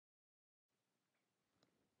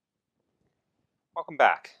Welcome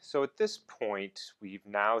back. So at this point, we've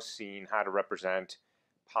now seen how to represent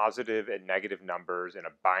positive and negative numbers in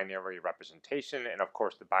a binary representation. And of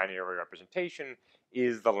course, the binary representation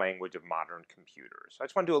is the language of modern computers. So I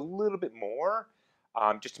just want to do a little bit more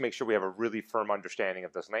just to make sure we have a really firm understanding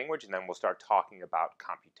of this language, and then we'll start talking about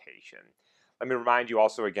computation. Let me remind you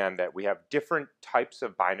also again that we have different types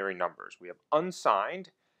of binary numbers. We have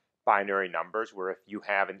unsigned binary numbers, where if you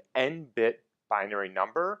have an n-bit binary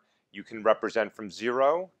number, you can represent from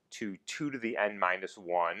 0 to 2 to the n minus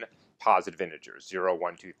 1 positive integers, 0,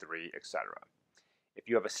 1, 2, 3, etc. If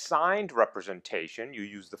you have a signed representation, you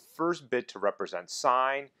use the first bit to represent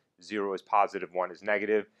sign. 0 is positive, 1 is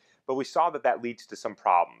negative. But we saw that that leads to some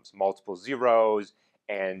problems. Multiple zeros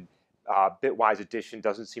and bitwise addition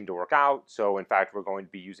doesn't seem to work out. So in fact, we're going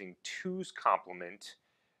to be using 2's complement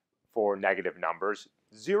for negative numbers.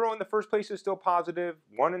 0 in the first place is still positive,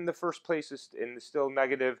 1 in the first place is still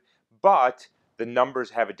negative, but the numbers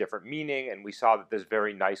have a different meaning, and we saw that this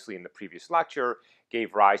very nicely in the previous lecture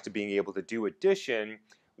gave rise to being able to do addition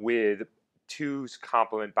with 2's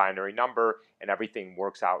complement binary number, and everything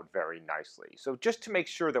works out very nicely. So just to make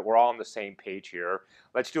sure that we're all on the same page here,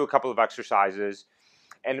 let's do a couple of exercises.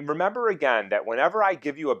 And remember again that whenever I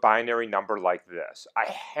give you a binary number like this,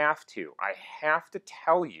 I have to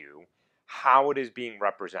tell you how it is being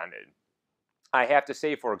represented. I have to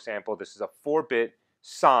say, for example, this is a 4-bit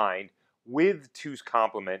signed with 2's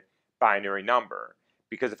complement binary number.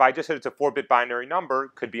 Because if I just said it's a 4-bit binary number,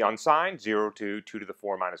 it could be unsigned, 0 to 2 to the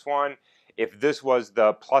 4 minus 1. If this was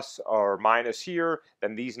the plus or minus here,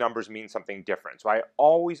 then these numbers mean something different. So I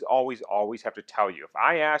always have to tell you. If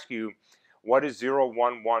I ask you, what is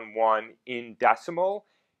 0111 in decimal?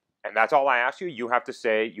 And that's all I ask you. You have to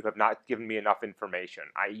say, you have not given me enough information.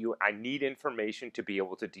 I need information to be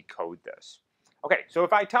able to decode this. Okay, so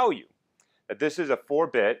if I tell you that this is a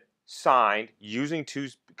 4-bit signed using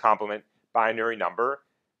 2's complement binary number,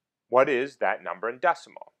 what is that number in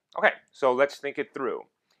decimal? Okay, so let's think it through.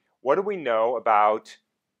 What do we know about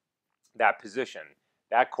that position?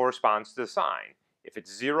 That corresponds to the sign. If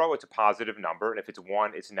it's 0, it's a positive number, and if it's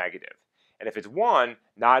 1, it's negative. And if it's 1,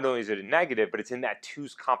 not only is it a negative, but it's in that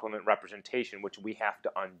 2's complement representation, which we have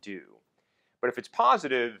to undo. But if it's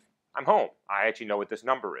positive, I'm home. I actually know what this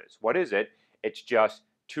number is. What is it? It's just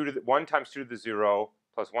 1 times 2 to the 0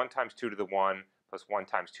 plus 1 times 2 to the 1 plus 1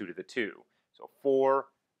 times 2 to the 2. So 4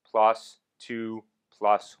 plus 2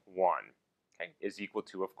 plus 1, okay, is equal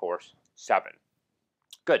to, of course, 7.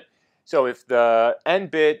 Good. So if the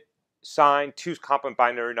n-bit sign 2's complement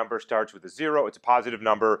binary number starts with a 0, it's a positive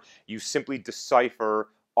number, you simply decipher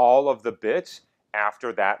all of the bits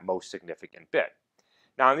after that most significant bit.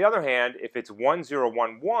 Now on the other hand, if it's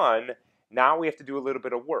 1011, now we have to do a little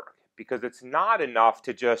bit of work, because it's not enough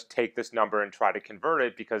to just take this number and try to convert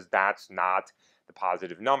it, because that's not the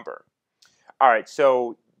positive number. Alright,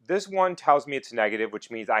 so this one tells me it's negative, which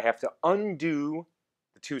means I have to undo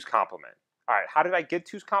the 2's complement. Alright, how did I get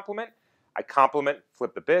 2's complement? I complement,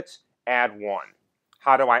 flip the bits, add 1.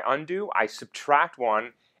 How do I undo? I subtract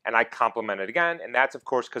 1 and I complement it again, and that's of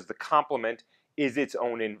course because the complement is its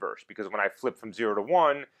own inverse, because when I flip from 0 to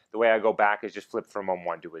 1, the way I go back is just flip from a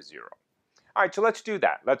 1 to a 0. Alright, so let's do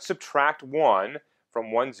that. Let's subtract 1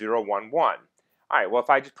 from 1011. Alright, well if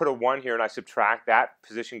I just put a 1 here and I subtract, that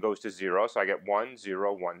position goes to 0, so I get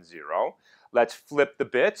 1010. Let's flip the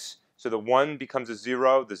bits, so the 1 becomes a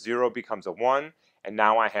 0, the 0 becomes a 1, and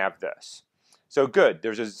now I have this. So good,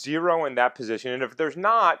 there's a 0 in that position, and if there's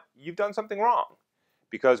not, you've done something wrong.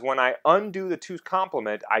 Because when I undo the 2's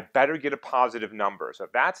complement, I better get a positive number. So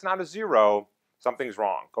if that's not a 0, something's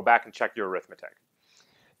wrong. Go back and check your arithmetic.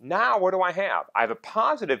 Now what do I have? I have a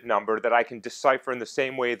positive number that I can decipher in the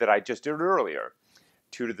same way that I just did earlier.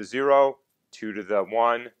 2 to the 0, 2 to the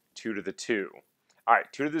 1, 2 to the 2. All right,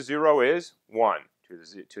 2 to the 0 is 1.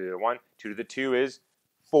 2 to the 1, 2 to the 2 is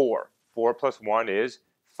 4. 4 plus 1 is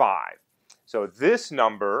 5. So this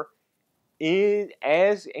number,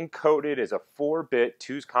 as encoded as a 4-bit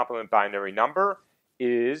 2's complement binary number,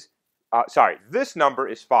 is, this number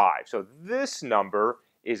is 5. So this number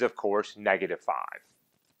is, of course, negative 5.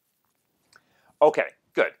 Okay,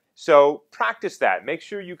 good. So practice that. Make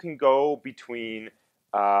sure you can go between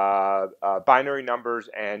binary numbers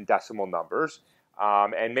and decimal numbers,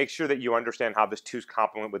 and make sure that you understand how this 2's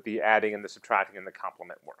complement with the adding and the subtracting and the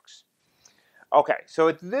complement works. Okay, so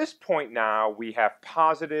at this point now we have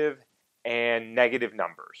positive and negative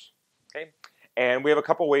numbers. Okay, and we have a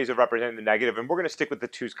couple ways of representing the negative, and we're going to stick with the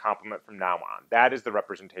 2's complement from now on. That is the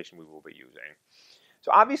representation we will be using.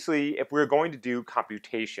 So obviously, if we're going to do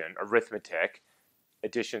computation, arithmetic,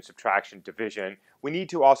 addition, subtraction, division, we need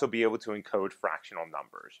to also be able to encode fractional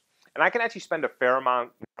numbers. And I can actually spend a fair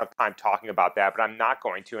amount of time talking about that, but I'm not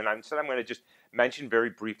going to. And instead, I'm going to just mention very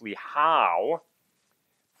briefly how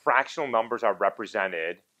fractional numbers are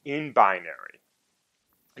represented in binary.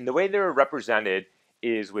 And the way they're represented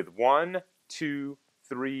is with 1, 2,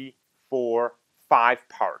 3, 4, 5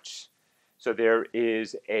 parts. So there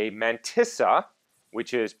is a mantissa,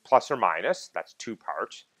 which is plus or minus, that's 2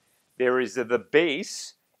 parts. There is the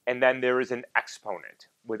base, and then there is an exponent,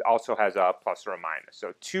 which also has a plus or a minus.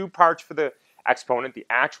 So 2 parts for the exponent, the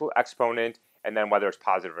actual exponent, and then whether it's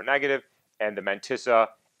positive or negative, and the mantissa,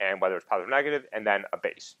 and whether it's positive or negative, and then a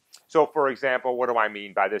base. So for example, what do I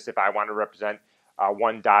mean by this? If I want to represent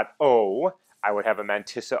 1.0, I would have a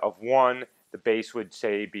mantissa of 1, the base would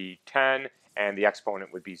say be 10, and the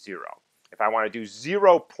exponent would be 0. If I want to do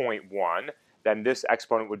 0.1, then this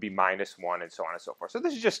exponent would be minus 1, and so on and so forth. So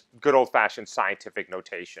this is just good old-fashioned scientific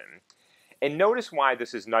notation. And notice why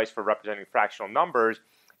this is nice for representing fractional numbers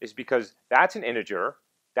is because that's an integer,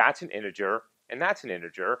 that's an integer, and that's an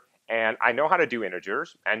integer. And I know how to do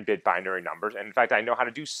integers and bit binary numbers. And in fact, I know how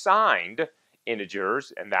to do signed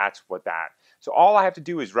integers, and that's what that. So all I have to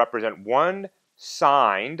do is represent one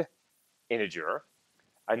signed integer,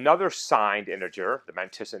 another signed integer, the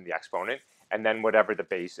mantissa and the exponent, and then whatever the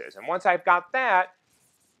base is. And once I've got that,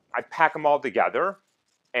 I pack them all together,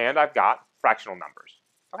 and I've got fractional numbers.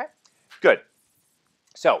 Okay, good.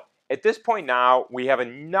 So at this point now, we have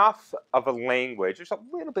enough of a language. There's a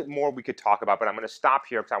little bit more we could talk about, but I'm going to stop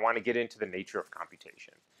here because I want to get into the nature of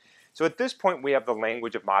computation. So at this point, we have the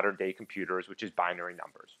language of modern-day computers, which is binary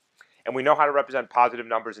numbers. And we know how to represent positive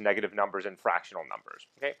numbers and negative numbers and fractional numbers.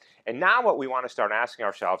 Okay? And now what we want to start asking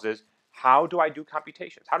ourselves is, how do I do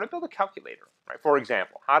computations? How do I build a calculator? Right? For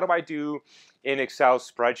example, how do I do in Excel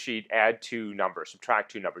spreadsheet add 2 numbers,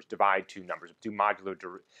 subtract 2 numbers, divide 2 numbers, do modular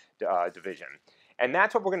division? And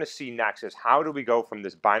that's what we're going to see next is how do we go from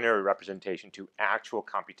this binary representation to actual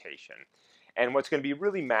computation? And what's going to be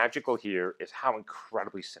really magical here is how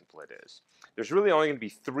incredibly simple it is. There's really only going to be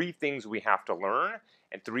 3 things we have to learn,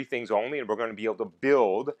 and 3 things only, and we're going to be able to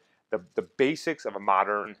build the basics of a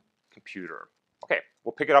modern computer. Okay,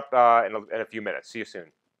 we'll pick it up in a few minutes. See you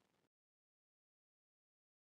soon.